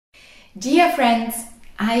Dear friends,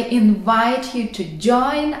 I invite you to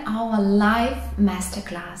join our live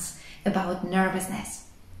masterclass about nervousness.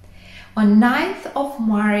 On 9th of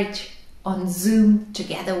March on Zoom,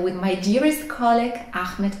 together with my dearest colleague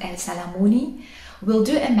Ahmed El-Salamouny, we'll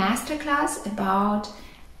do a masterclass about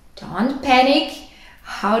don't panic,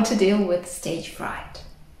 how to deal with stage fright.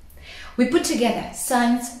 We put together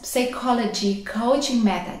science, psychology, coaching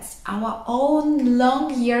methods, our own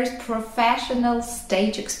long years professional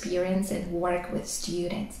stage experience and work with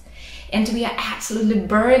students. And we are absolutely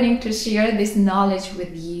burning to share this knowledge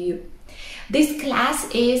with you. This class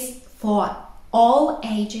is for all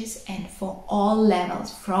ages and for all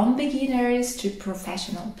levels, from beginners to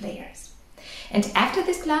professional players. And after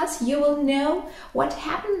this class, you will know what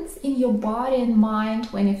happens in your body and mind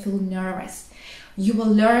when you feel nervous. You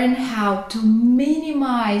will learn how to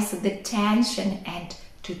minimize the tension and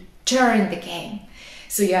to turn the game,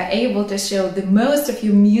 so you are able to show the most of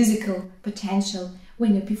your musical potential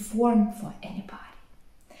when you perform for anybody.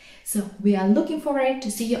 So we are looking forward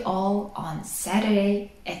to see you all on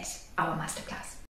Saturday at our masterclass.